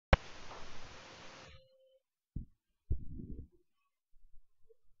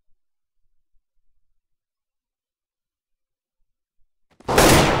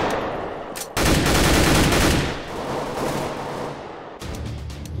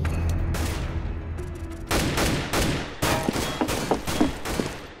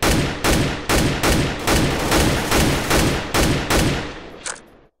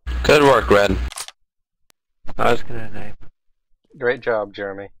Good work, Red. I was gonna knife. Great job,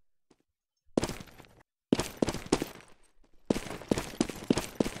 Jeremy.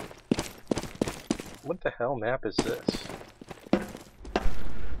 What the hell map is this?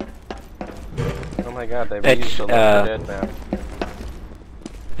 Oh my god, they reused the Left 4 Dead map.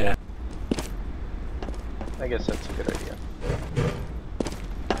 Yeah. I guess that's a good idea.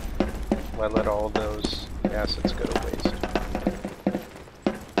 Why let all those assets go to waste?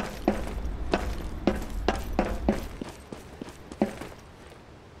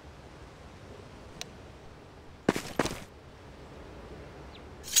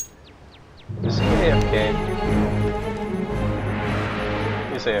 Is he AFK?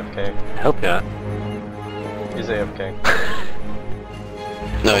 He's AFK. I hope not. He's AFK.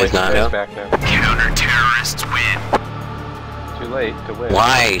 No, he's not. He's back now. Counter-terrorists win. Too late to win.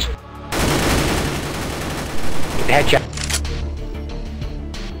 Why? Headshot.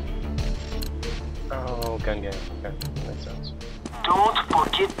 Oh, gun game. Okay, makes sense. Don't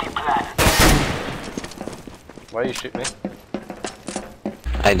forget the plan. Why you shoot me?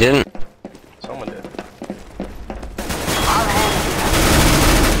 I didn't. Someone did.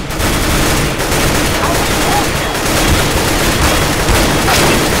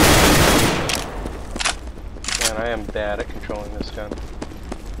 Man, I am bad at controlling this gun.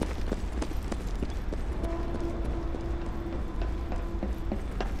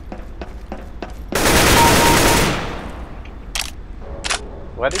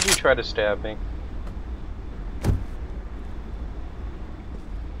 Why did you try to stab me?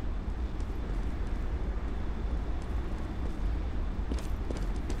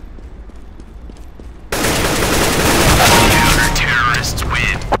 Counter-terrorists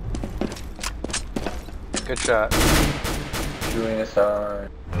win. Good shot. Doing a star.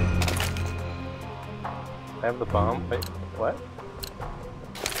 I have the bomb. Wait, what?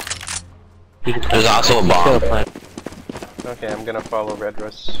 There's also a bomb. Okay, I'm gonna follow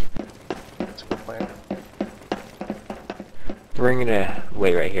Redress. That's a good plan. We're gonna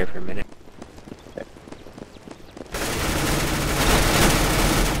wait right here for a minute. Okay.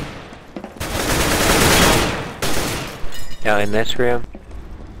 Now in this room.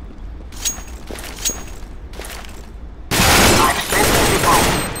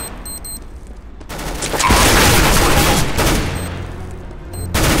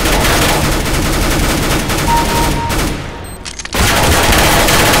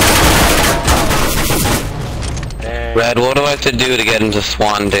 Red, what do I have to do to get into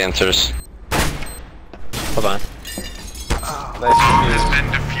Swan Dancers? Hold on. Nice Has defuse. been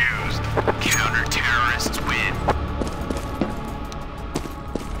defused. Counter-terrorists win.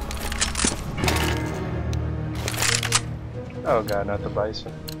 Oh god, not the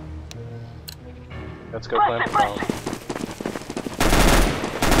bison. Let's go plant the bomb.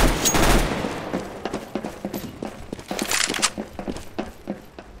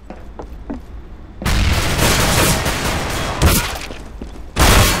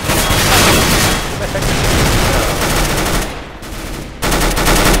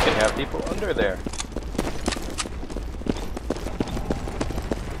 You can have people under there.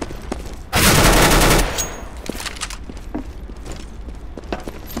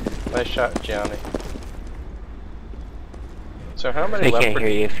 Nice shot, Gianni. So how many They left can't hear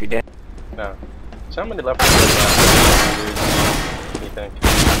you if you're dead. No. So how many left dudes you think?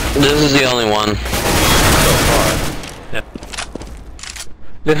 This is the only one. So far.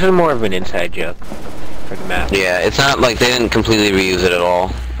 This is more of an inside joke for the map. Yeah, it's not like they didn't completely reuse it at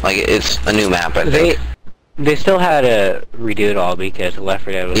all. Like, it's a new map, I think. They still had to redo it all because Left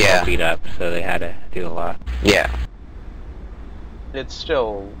 4 Dead was Yeah. all beat up, so they had to do a lot. Yeah. It's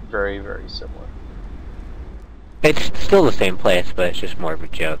still very, very similar. It's still the same place, but it's just more of a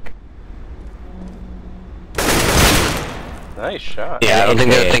joke. Nice shot. Yeah, I don't think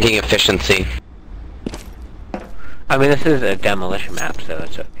they're Okay. thinking efficiency. I mean, this is a demolition map, so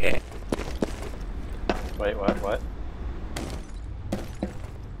it's okay. Wait, what?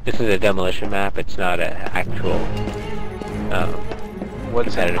 This is a demolition map, it's not an actual,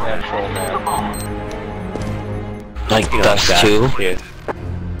 What's an competitive map. actual map? Like, You know, Dust 2?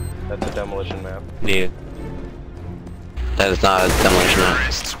 That's a demolition map. Yeah. That is not a demolition map.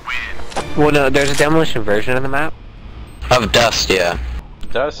 Terrorists win. Well, no, there's a demolition version of the map. Of Dust, yeah.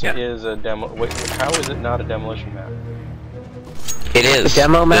 Dust Yeah. is a demo. Wait, how is it not a demolition map? It The is.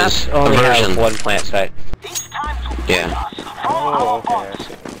 demo maps There's only a have version. one plant site. Yeah. Oh, okay, I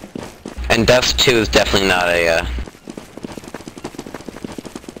see. And Dust 2 is definitely not a,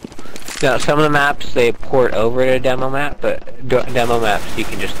 Now, some of the maps, they port over to a demo map, but demo maps you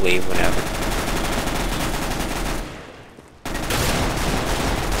can just leave whenever.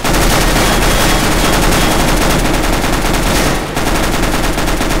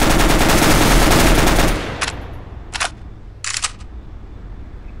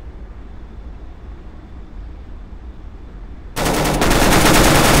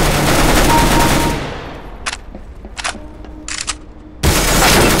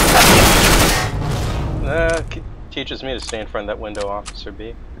 teaches me to stay in front of that window, Officer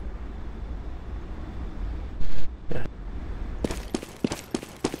B.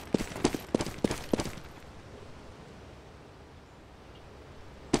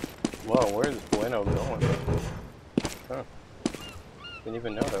 Whoa, where's Bueno going? Huh. Didn't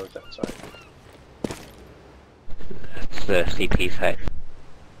even know that was outside. That's the CP site.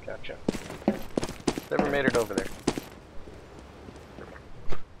 Gotcha. Never made it over there.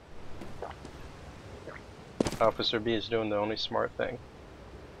 Officer B is doing the only smart thing.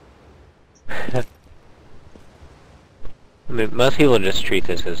 I mean, most people just treat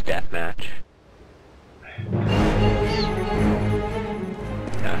this as deathmatch.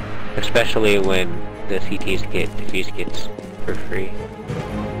 Yeah. Especially when the CTs get defuse kits for free.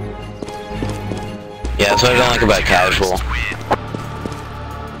 Yeah, that's what I don't like about casual.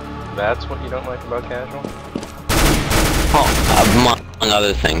 That's what you don't like about casual? Oh, among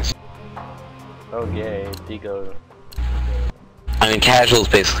other things. Oh yay, Digo. I mean, casual is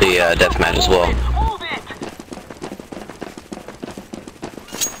basically a deathmatch as well.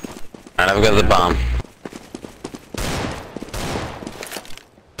 Alright, I've got the bomb.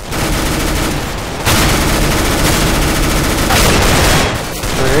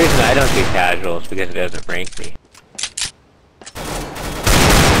 The reason I don't do casual is because it doesn't rank me.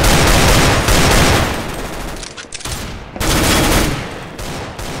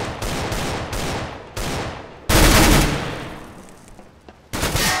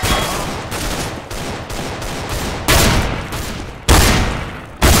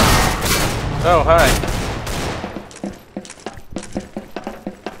 Oh, hi.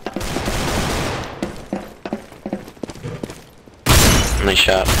 Nice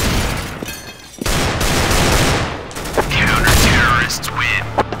shot. Counter-terrorists win.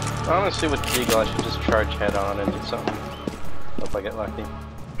 Honestly, with Deagle, I should just charge head on and do something. Hope I get lucky.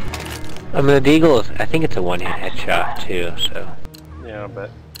 I mean, the Deagle is, I think it's a one-hit headshot too, so. Yeah, but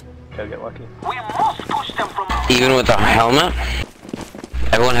gotta get lucky. We must push them from our Even with a helmet?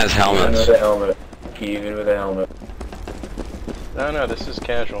 Everyone has Even helmets. with a helmet. Even with a helmet. No, no, this is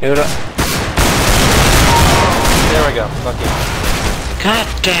casual. It would, There we go, lucky. God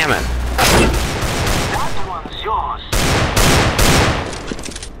damn it. that one's yours.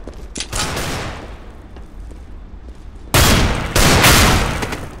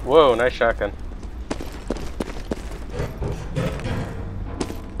 Whoa, nice shotgun.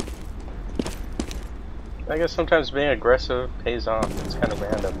 I guess sometimes being aggressive pays off. It's kind of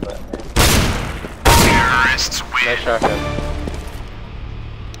random, but Terrorists win. nice shotgun.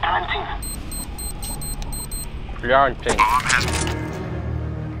 Planting. Bomb has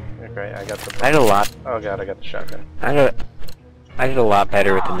Okay, I got I the. did a lot. Oh god, I got the shotgun. I did a lot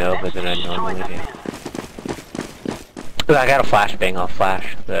better with the Nova than I normally do. Ooh, I got a flashbang. I'll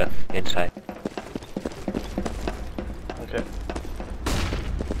flash the inside. Okay.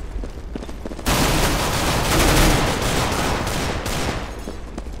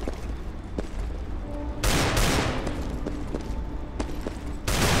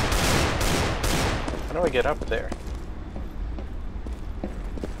 How do I get up there?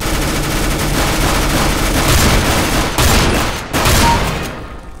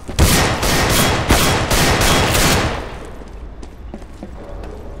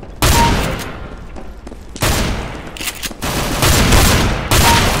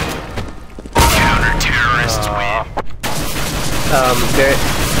 counter-terrorists win.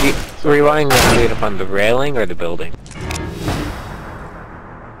 Were you wanting to do it up on the railing or the building?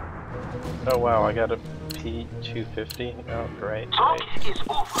 Oh wow, I got a P250. Oh great. Talk is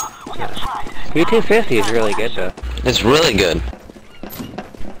over. We have tried. P250 is really good though. It's really good.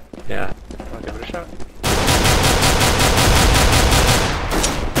 Yeah. I'll give it a shot.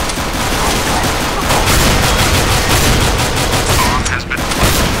 Bomb has been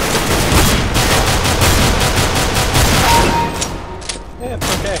Yeah, it's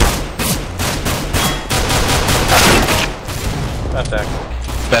okay. Not that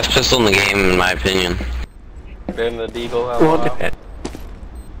cool. Best pistol in the game, in my opinion. Better than the Deagle. Well, it depends.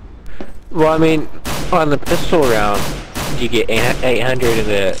 Well, I mean, on the pistol round, you get 800 of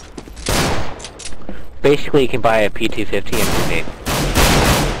the. Basically, you can buy a P250 and grenade.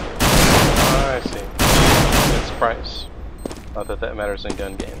 I see. It's price. Not that that matters in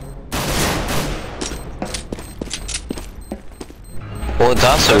gun game. Well, it's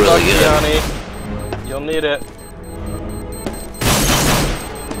also Good really luck, good. Johnny. You'll need it.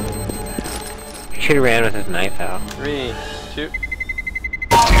 Should have ran with his knife out. 3, 2.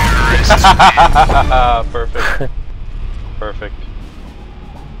 terrorists. Perfect. Perfect.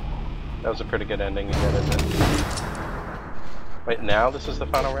 That was a pretty good ending again, isn't it? Wait, now this is the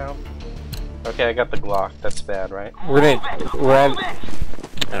final round? Okay, I got the Glock. That's bad, right? We're at, I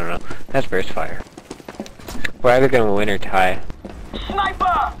don't know. That's burst fire. We're either gonna win or tie.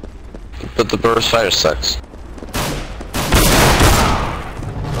 Sniper! But the burst fire sucks.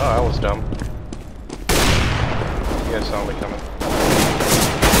 Oh, that was dumb. You guys saw me coming.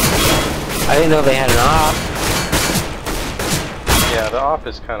 I didn't know they had an off. Yeah, the off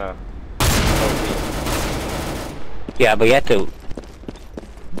is kind of OP. Yeah, but you have to,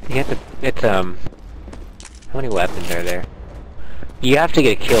 it's, how many weapons are there? You have to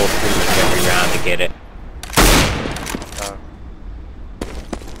get killed pretty much every round to get it.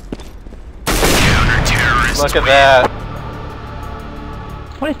 Look at that!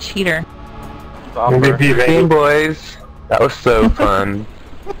 What a cheater. Bopper. Game boys. That was so fun.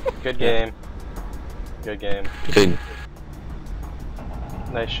 Good game. Good game. Good.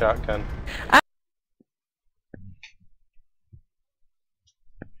 Nice shotgun.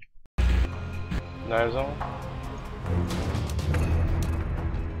 Knives on?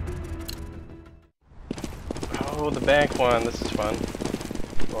 Oh, the bank one. This is fun.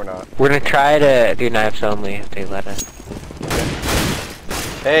 Or not. We're gonna try to do knives only if they let us.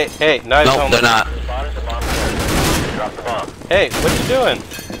 Hey, hey, knives Nope, only. they're not. Hey, what you doing?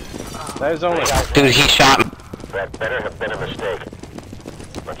 Knives only. Dude, he shot me. That better have been a mistake.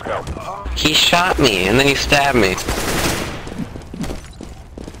 Let's go. He shot me, and then he stabbed me.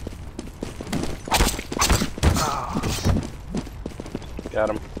 Got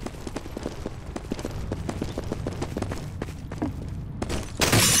him.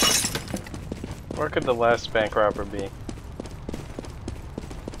 Where could the last bank robber be?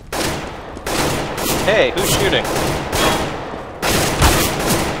 Hey, who's shooting?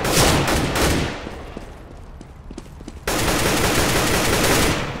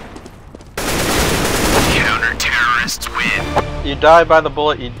 Counter-terrorists win. You die by the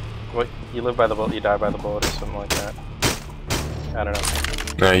bullet, you live by the bullet, you die by the bullet, or something like that. I don't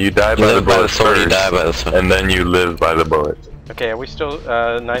know. No, you die You by the live by the bullet sword, you first, die by the sword. and then you live by the bullet. Okay, are we still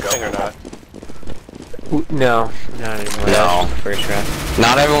knifing or not? No, not anymore. No. That was the first round.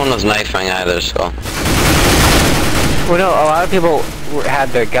 Not everyone was knifing either, so. Well, no, a lot of people had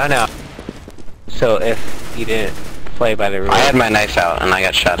their gun out. So if you didn't play by the rules, I had my knife out, and I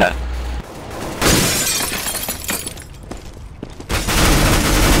got shot at.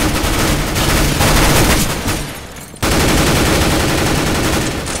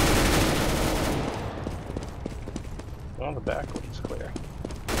 Well, the back looks clear.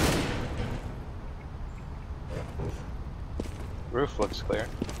 Roof looks clear.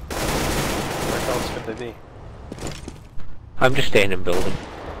 Where else could they be? I'm just staying in building.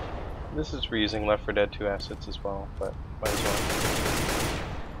 This is reusing Left 4 Dead 2 assets as well, but might as well.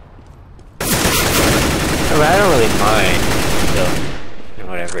 I mean, I don't really mind. So,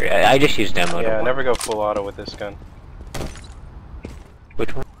 whatever. I just use demo. Yeah, to never go full auto with this gun.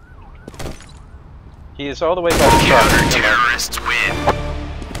 Which one? He is all the way by the truck. Counter-terrorists win.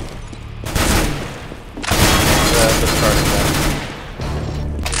 The starting gun.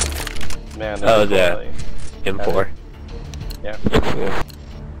 Man, this Oh, is the quality. M4. Yeah.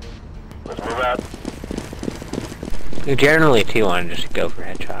 Let's move out. Generally, too, on just go for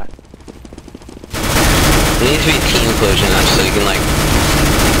headshot. It needs to be team collision, so you can, like.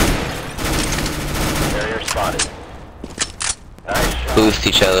 Barrier spotted. Nice shot. Boost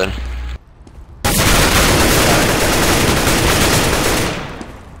each other.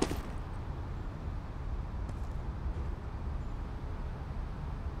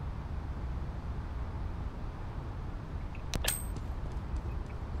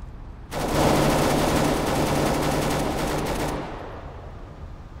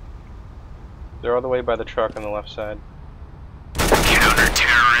 They're all the way by the truck on the left side.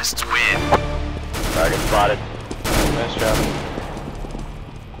 Counter-terrorists win. Target spotted. Nice job.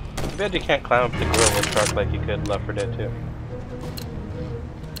 Too bad you can't climb up the grill of the truck like you could in Left 4 Dead 2.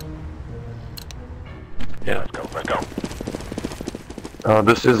 Yeah. Let's go. Let's go. Oh,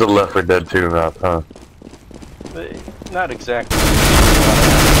 this is a Left 4 Dead 2 map, huh? Not exactly.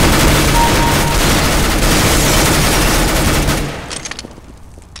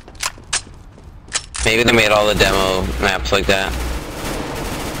 Maybe they made all the demo maps like that.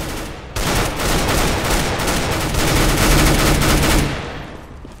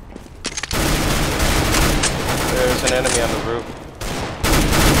 There's an enemy on the roof.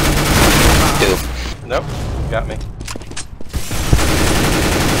 Two. Nope, got me.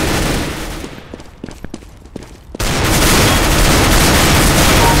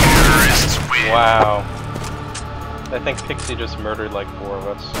 Terrorists win. Wow. I think Pixie just murdered like 4 of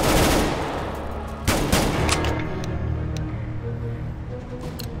us.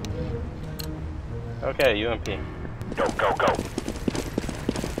 Okay, UMP. Go, go, go.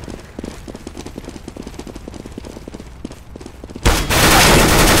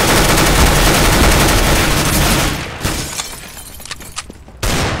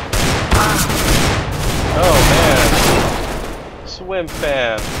 Oh man! Swim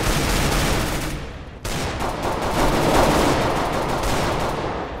fan!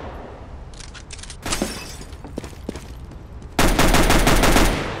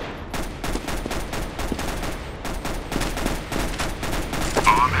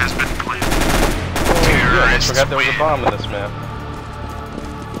 Bomb has been planted. Oh, yeah, I Terrorists forgot there was a win. bomb in this map.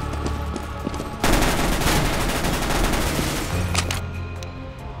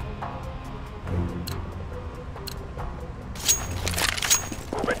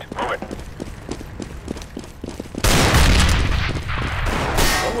 Move it, move it.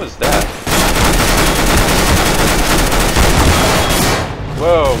 What was that?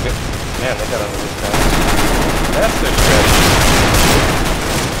 Whoa, good. Man, they got on the roof now. That's their strategy.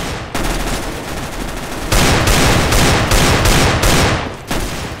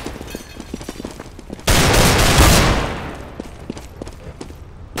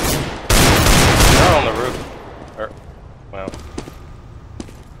 They're on the roof. Or, well.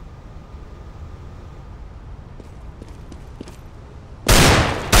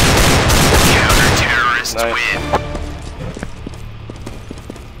 Counter-terrorists Nice. win.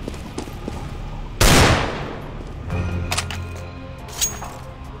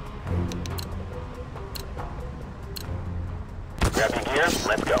 Grab your gear,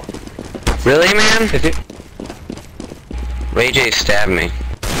 let's go. Really, man? Is it? Ray J stabbed me.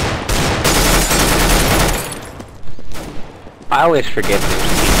 I always forget this.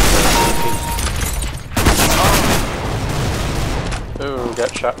 Ooh,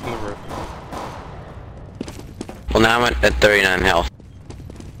 got shot from the roof. Well, now I'm at 39 health.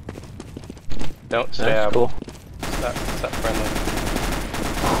 Don't stab. That's cool. It's not friendly.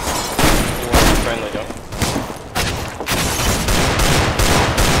 You want to be friendly, don't.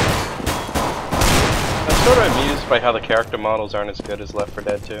 I'm sort of amused by how the character models aren't as good as Left 4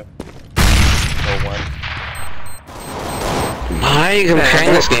 Dead 2. Or 1. Why are you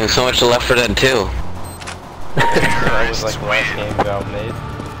comparing this game so much to Left 4 Dead 2? That was like the last game Valve made.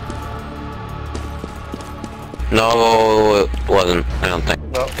 No, it wasn't. I don't think.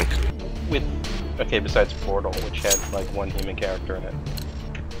 Well, with okay, besides Portal, which had like one human character in it.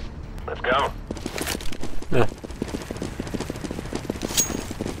 Let's go. Yeah.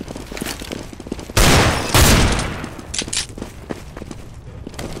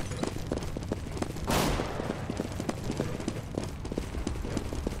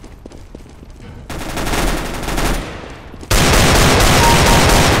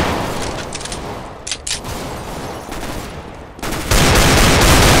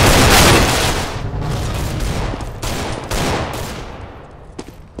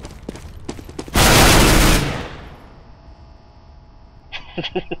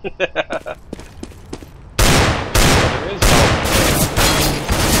 There is no.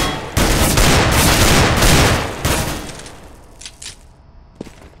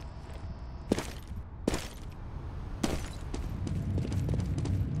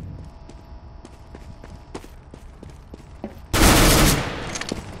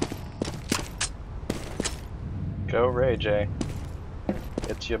 Go Ray J.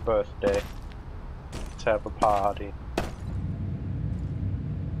 It's your birthday. Let's have a party.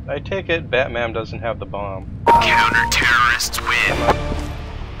 I take it Batman doesn't have the bomb. Counter-terrorists win.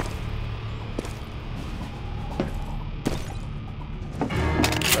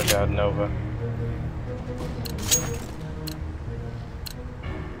 Oh god, Nova.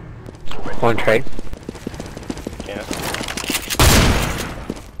 One trade. Can't.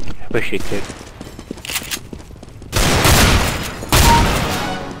 Wish you could.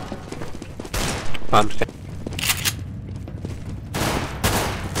 I'm saying.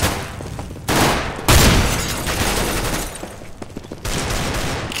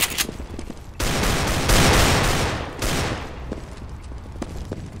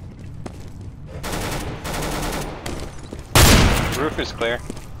 Roof is clear.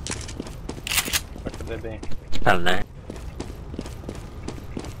 What could they be? I don't know.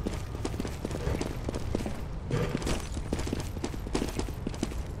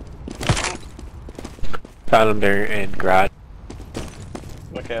 Found them there in garage.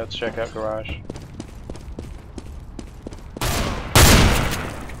 Okay, let's check out garage.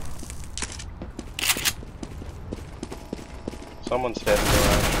 Someone's dead in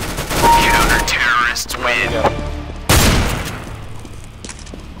garage. Counter-terrorists Come on, we win. got him.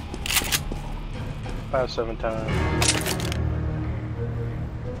 5-7 times.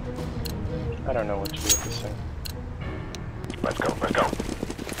 I don't know what to do with this thing. Let's go, let's go.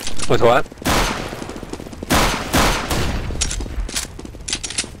 With what?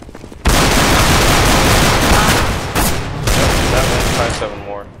 That went 5-7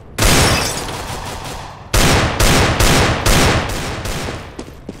 more.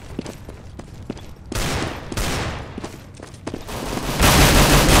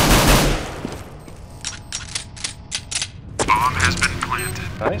 Bomb has been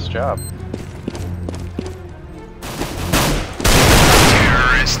planted. Nice job.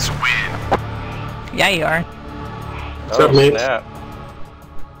 Terrorists win. Yeah, you are. What's up, mates? Snap.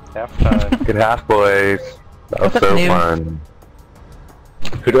 Halftime. Good half, boys. That was What's up, so noob? fun.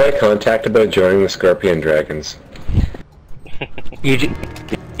 Who do I contact about joining the Scorpion Dragons? Me.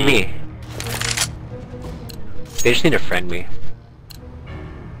 They just need to friend me.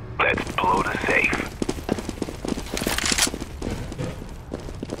 Let's blow the safe.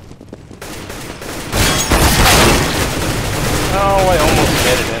 Oh, I almost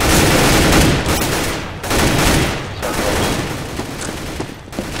hit it in.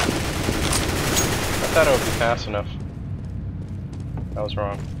 I thought it would be fast enough. I was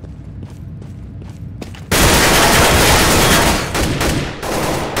wrong.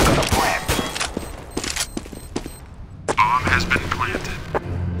 Gonna plant. Bomb has been planted.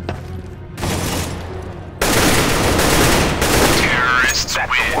 Terrorists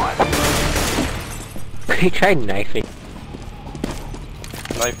That's win. the one. He tried knifing.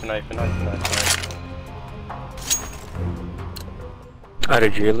 Knife. Oh,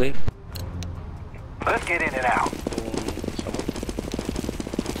 did you leave? Let's get in and out. Someone.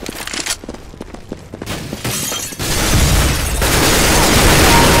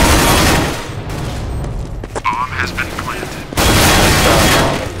 Bomb has been planted.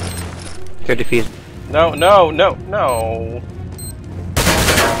 Good defuse. No.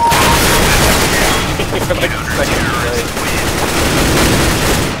 You're like second place.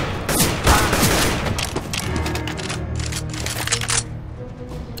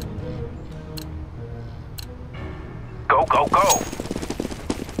 Go, go, go.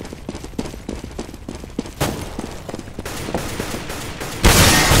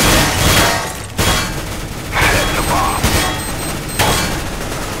 Set the bomb.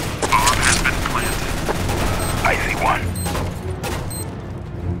 Bomb has been planted. I see one.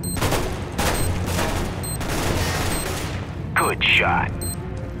 Good shot.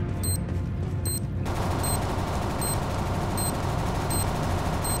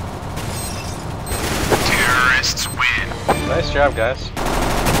 Terrorists win. Nice job, guys.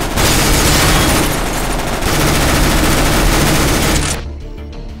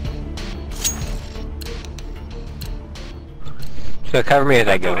 So cover me as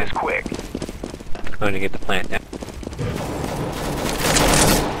I go. Do this quick. I'm going to get the plant down.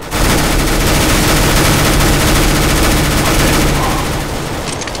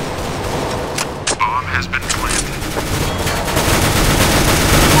 Bomb has been planted.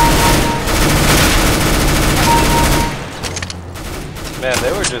 Man,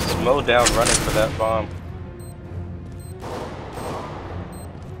 they were just mowed down running for that bomb.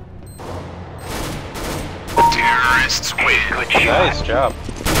 Terrorists win. Good shot. Nice job.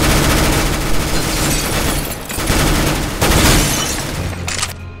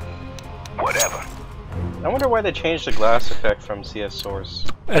 Whatever. I wonder why they changed the glass effect from CS Source.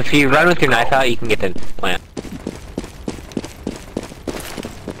 If you run with your knife out, you can get the plant.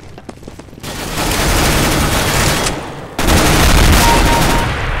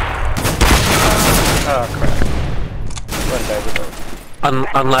 Oh crap. Run back with those.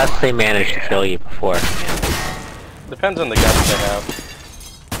 Unless they manage to kill you before. Depends on the guns they have.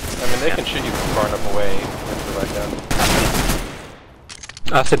 I mean, they can shoot you from far enough away with the right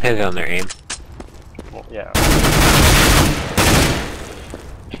gun. Also depends on their aim. Well, yeah.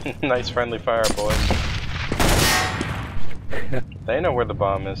 Nice friendly fire, boys. They know where the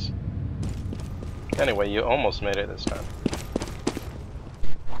bomb is. Anyway, you almost made it this time.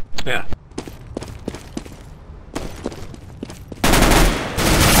 Yeah.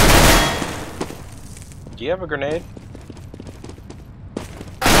 Do you have a grenade?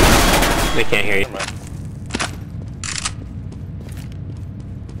 They can't hear you. Never mind.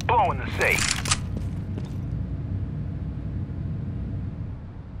 Blowing the safe.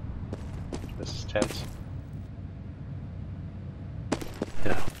 This is tense.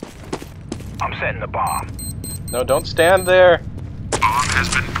 Yeah. I'm setting the bomb. No, don't stand there! Bomb has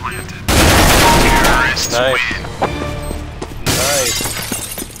been planted. Terrorists Nice. win.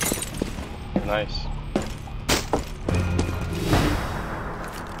 Nice.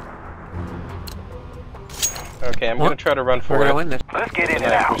 Okay, I'm gonna try to run for We're it. gonna win this. Let's get in Good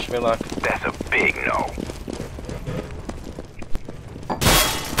and night, out. wish me luck. That's a big no.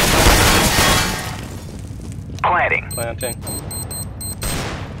 Planting. Planting.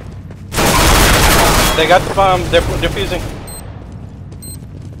 They got the bomb. They're defusing.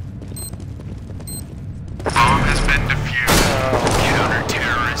 Bomb has been defused.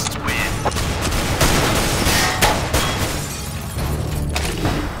 Counter-terrorists win.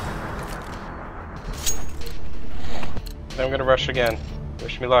 I'm gonna rush again.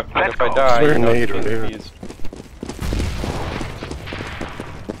 Wish me luck, but Let's if I go. die, Clear you know, nade it's right here. defused.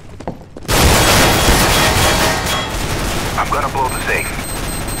 I'm gonna blow the safe.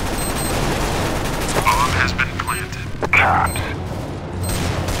 Bomb has been planted. Cops.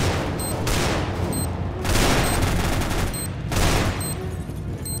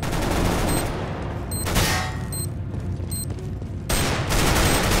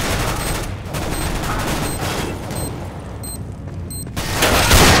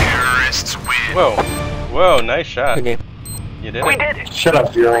 Terrorists win. Whoa. Whoa, nice shot. Okay. You did We it. did it. Shut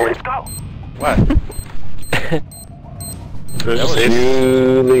up, Julian. Let's go. What?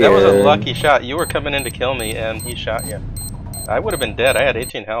 Julian. That was a lucky shot. You were coming in to kill me, and he shot you. I would have been dead. I had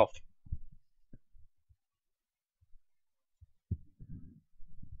 18 health.